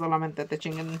chinguen a ti solamente, te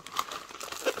chinguen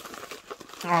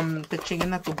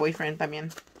a tu boyfriend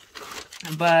también.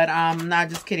 But not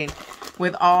just kidding.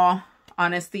 With all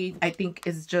honesty, I think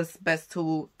it's just best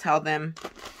to tell them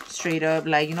straight up,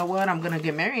 like, you know what, I'm gonna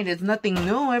get married. It's nothing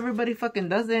new. Everybody fucking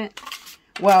does it.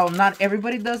 Well, not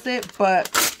everybody does it, but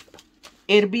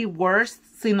it'd be worse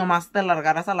si nomás te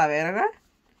largaras a la verga.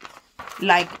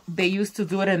 Like they used to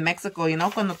do it in Mexico, you know,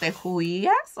 cuando te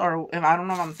huías, or if I don't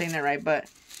know if I'm saying that right, but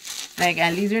like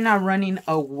at least you're not running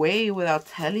away without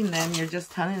telling them. You're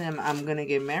just telling them, I'm gonna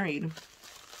get married.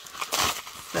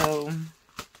 So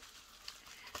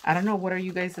I don't know, what are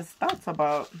you guys' thoughts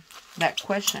about that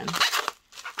question?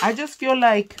 I just feel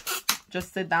like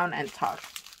just sit down and talk.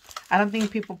 I don't think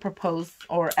people propose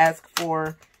or ask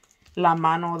for la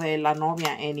mano de la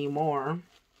novia anymore.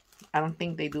 I don't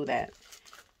think they do that.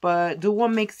 But do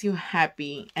what makes you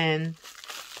happy and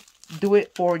do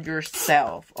it for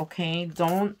yourself, okay?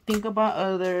 Don't think about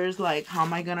others, like, how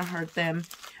am I going to hurt them?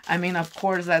 I mean, of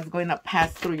course, that's going to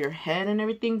pass through your head and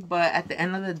everything. But at the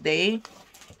end of the day,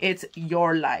 it's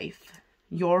your life.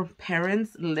 Your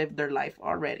parents lived their life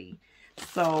already.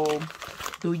 So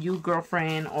do you,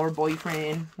 girlfriend or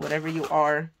boyfriend, whatever you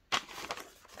are,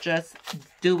 just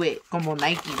do it. Como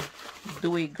Nike.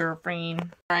 Do it,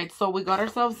 girlfriend. Alright, so we got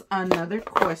ourselves another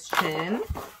question.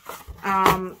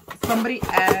 Somebody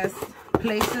asked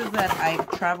places that I've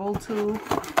traveled to,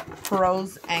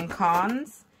 pros and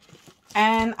cons.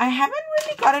 And I haven't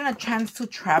really gotten a chance to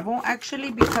travel,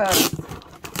 actually, because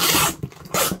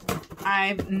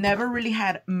I've never really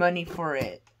had money for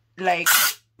it. Like,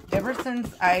 ever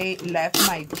since I left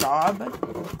my job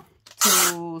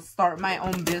to start my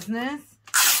own business,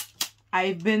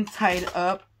 I've been tied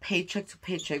up paycheck to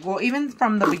paycheck. Well, even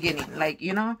from the beginning, like,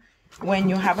 you know, when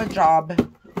you have a job,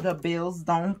 the bills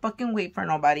don't fucking wait for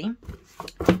nobody.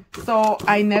 So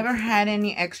I never had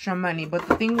any extra money. But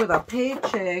the thing with a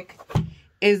paycheck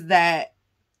is that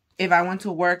if I went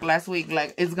to work last week,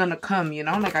 like, it's gonna come, you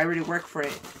know, like I already worked for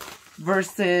it.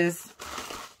 Versus,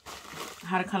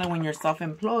 how to call it, when you're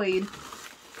self-employed,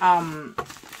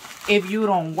 if you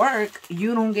don't work,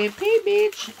 you don't get paid,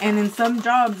 bitch. And in some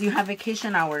jobs, you have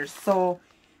vacation hours. So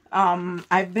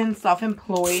I've been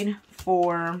self-employed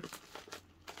for,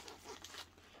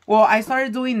 well, I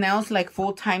started doing nails like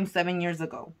full-time 7 years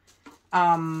ago.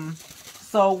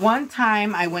 So one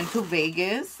time I went to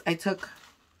Vegas. I took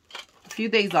a few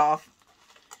days off.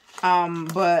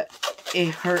 But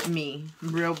it hurt me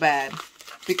real bad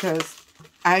because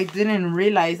I didn't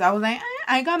realize. I was like,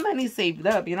 I got money saved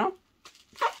up, you know.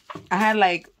 I had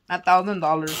like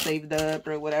 $1,000 saved up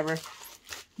or whatever.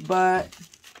 But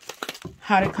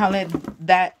how to call it,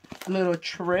 that little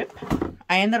trip,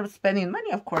 I ended up spending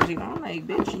money, of course, you know. Like,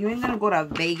 bitch, you ain't gonna go to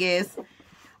Vegas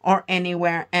or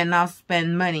anywhere and not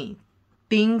spend money.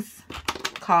 Things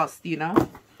cost, you know.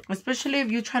 Especially if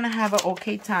you're trying to have an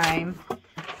okay time.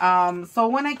 So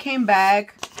when I came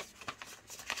back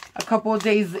a couple of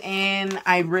days in,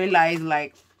 I realized,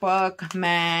 like, fuck,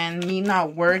 man, me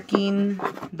not working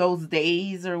those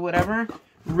days or whatever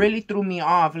really threw me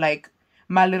off. Like,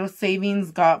 my little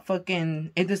savings got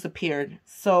fucking, it disappeared.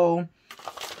 So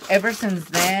ever since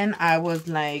then, I was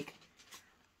like,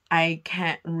 I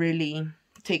can't really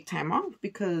take time off,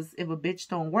 because if a bitch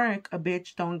don't work, a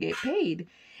bitch don't get paid.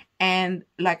 And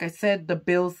like I said, the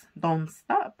bills don't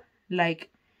stop. Like,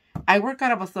 I work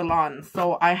out of a salon,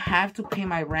 so I have to pay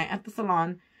my rent at the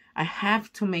salon. I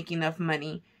have to make enough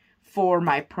money for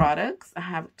my products. I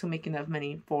have to make enough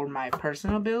money for my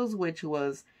personal bills, which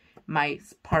was my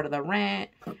part of the rent,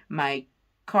 my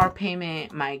car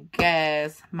payment, my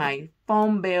gas, my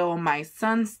phone bill, my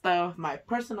son's stuff, my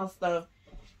personal stuff.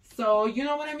 So, you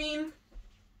know what I mean?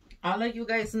 I'll let you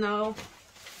guys know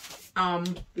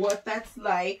what that's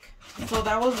like. So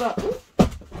that was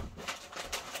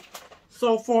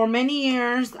so for many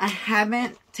years I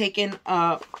haven't taken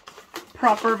a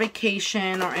proper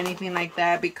vacation or anything like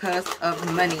that because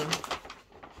of money.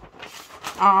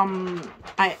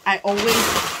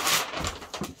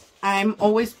 I'm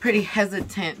always pretty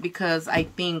hesitant, because I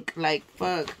think like,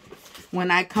 fuck,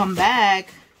 when I come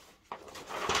back,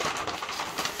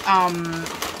 I'm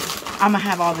gonna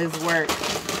have all this work.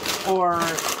 Or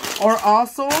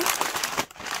also,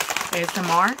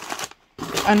 ASMR,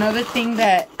 another thing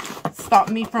that stopped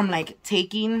me from like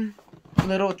taking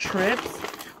little trips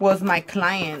was my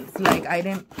clients. Like,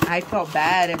 I felt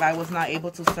bad if I was not able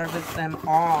to service them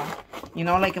all. You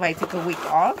know, like if I take a week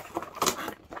off,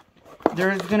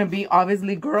 there's gonna be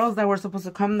obviously girls that were supposed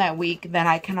to come that week that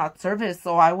I cannot service.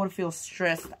 So I would feel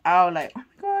stressed out, like, oh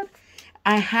my god,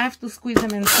 I have to squeeze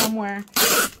them in somewhere.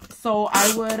 So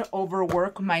I would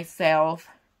overwork myself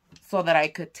so that I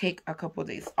could take a couple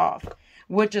days off,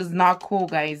 which is not cool,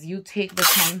 guys. You take the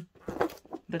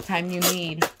time you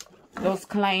need. Those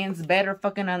clients better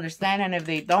fucking understand, and if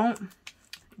they don't,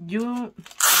 your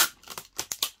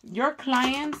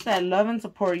clients that love and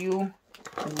support you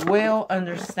will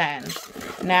understand.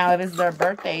 Now, if it's their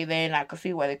birthday, then I could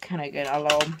see why they kind of get a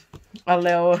little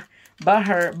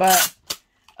butthurt. But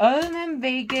other than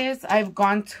Vegas, I've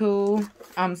gone to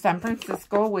San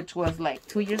Francisco, which was like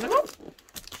 2 years ago.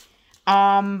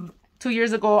 2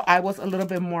 years ago, I was a little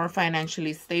bit more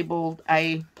financially stable.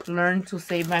 I learned to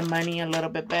save my money a little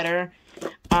bit better.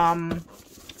 I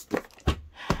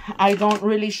don't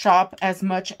really shop as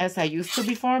much as I used to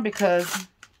before, because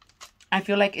I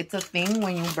feel like it's a thing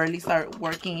when you barely start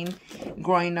working,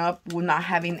 growing up, with not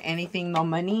having anything, no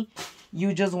money.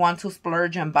 You just want to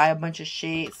splurge and buy a bunch of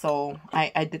shit. So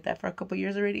I did that for a couple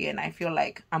years already, and I feel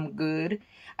like I'm good.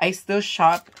 I still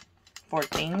shop for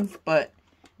things, but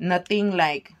nothing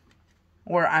like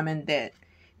where I'm in debt.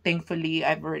 Thankfully,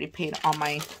 I've already paid all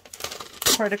my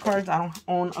credit cards. I don't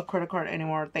own a credit card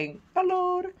anymore, thank the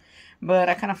Lord. But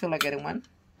I kind of feel like getting one.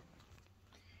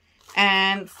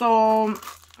 And so,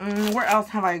 where else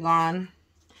have I gone?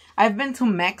 I've been to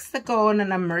Mexico in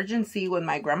an emergency when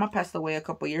my grandma passed away a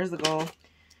couple years ago.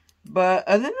 But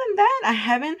other than that, I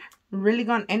haven't really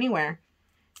gone anywhere.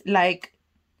 Like,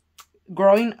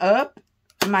 growing up,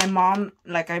 my mom,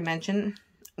 like I mentioned,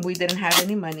 we didn't have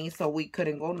any money, so we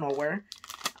couldn't go nowhere.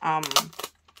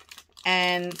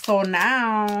 And so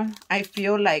now I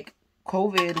feel like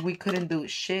COVID, we couldn't do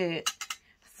shit.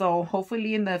 So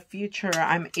hopefully in the future,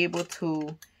 I'm able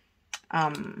to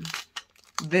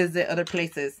visit other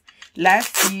places.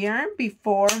 Last year,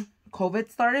 before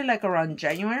COVID started, like around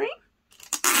January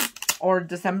or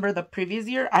December the previous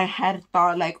year, I had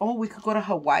thought like, oh, we could go to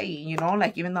Hawaii, you know,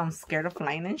 like even though I'm scared of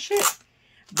flying and shit.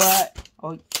 But,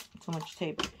 oh, so much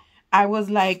tape. I was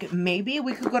like, maybe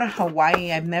we could go to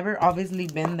Hawaii. I've never obviously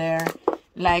been there.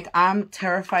 Like, I'm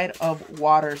terrified of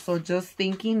water. So just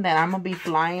thinking that I'm going to be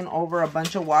flying over a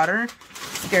bunch of water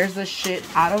scares the shit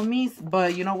out of me.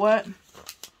 But you know what?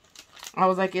 I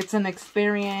was like, it's an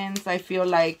experience. I feel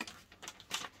like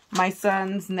my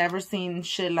son's never seen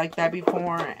shit like that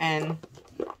before. And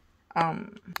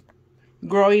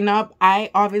growing up,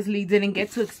 I obviously didn't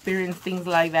get to experience things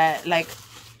like that. Like,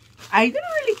 I didn't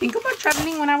really think about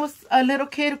traveling when I was a little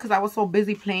kid because I was so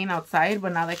busy playing outside.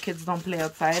 But now that kids don't play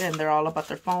outside and they're all about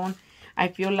their phone, I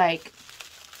feel like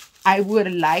I would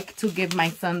like to give my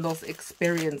son those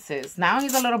experiences. Now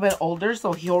he's a little bit older,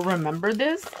 so he'll remember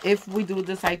this if we do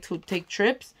decide to take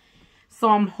trips. So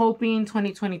I'm hoping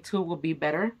 2022 will be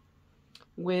better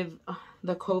with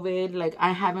the COVID. Like,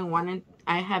 I have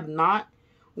not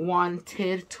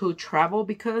wanted to travel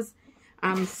because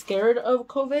I'm scared of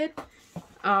COVID.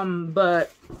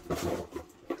 But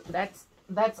that's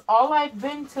all I've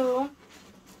been to.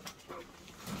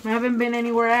 I haven't been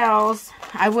anywhere else.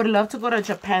 I would love to go to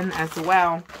Japan as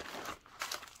well.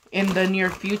 in the near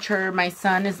future. My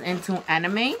son is into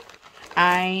anime.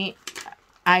 I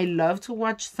love to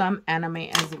watch some anime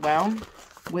as well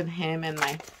with him and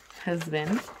my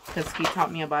husband because he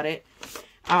taught me about it.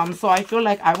 So I feel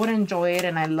like I would enjoy it,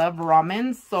 and I love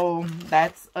ramen, so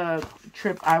that's a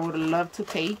trip I would love to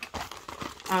take.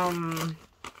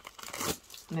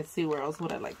 Let's see, where else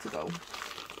would I like to go?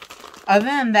 Other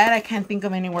than that, I can't think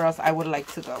of anywhere else I would like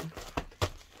to go.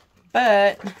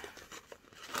 But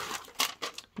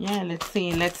yeah, let's see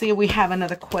if we have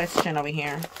another question over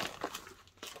here.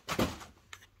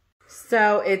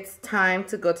 So it's time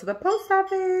to go to the post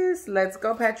office. Let's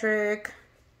go, Patrick.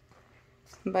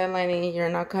 Bye, Lenny, you're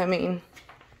not coming.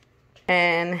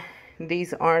 And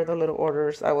these are the little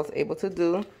orders I was able to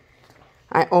do.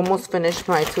 I almost finished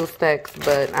my 2 stacks,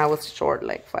 but I was short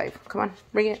like 5. Come on,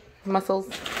 bring it, muscles.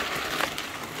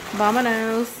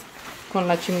 Vámonos. Con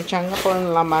la chimichanga por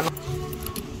la mano.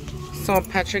 So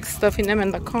Patrick's stuffing them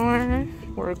in the car.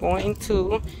 We're going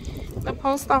to the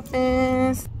post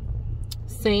office.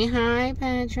 Say hi,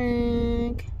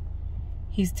 Patrick.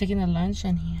 He's taking a lunch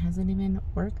and he hasn't even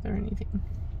worked or anything.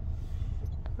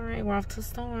 Alright, we're off to the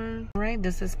store. Alright,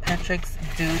 this is Patrick's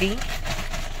duty.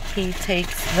 He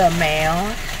takes the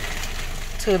mail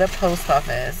to the post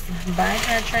office. Bye,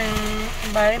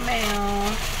 Patrick. Bye,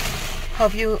 mail.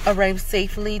 Hope you arrive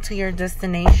safely to your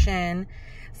destination.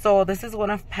 So this is one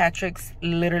of Patrick's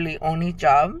literally only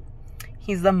job.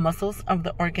 He's the muscles of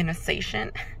the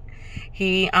organization.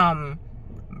 He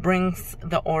brings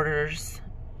the orders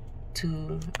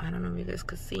to, I don't know if you guys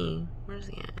could see. Where's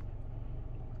he at?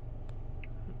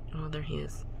 Oh, there he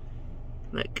is.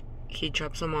 Like, he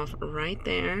drops them off right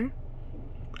there.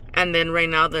 And then right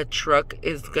now the truck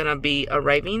is gonna be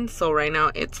arriving. So right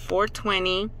now it's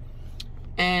 4:20,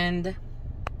 and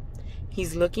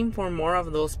he's looking for more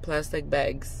of those plastic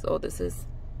bags. So this is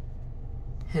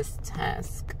his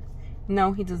task.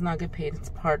 No, he does not get paid. It's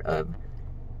part of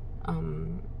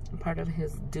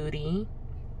his duty.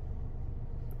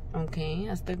 Okay,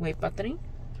 hasta güey, Patri.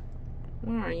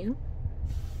 Where are you?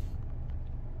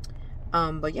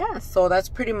 But yeah, so that's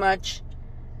pretty much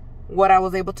what I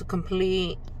was able to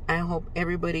complete. I hope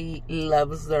everybody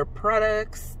loves their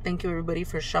products. Thank you everybody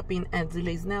for shopping at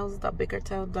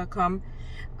zelaysnails.bakertail.com.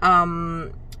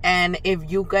 And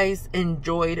if you guys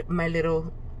enjoyed my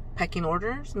little packing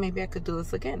orders, maybe I could do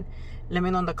this again. Let me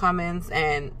know in the comments.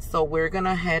 And so we're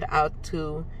gonna head out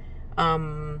to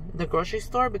the grocery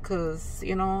store because,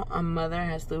 you know, a mother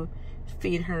has to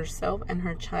feed herself and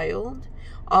her child.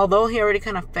 Although he already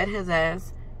kind of fed his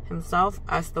ass himself,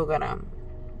 I still gotta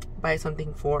buy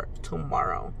something for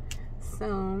tomorrow.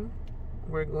 So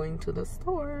we're going to the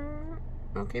store.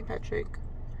 Okay, Patrick,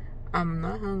 I'm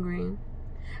not hungry.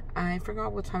 I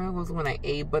forgot what time it was when I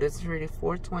ate, but it's already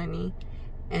 4:20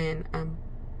 and I'm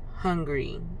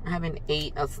hungry. I haven't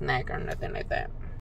ate a snack or nothing like that.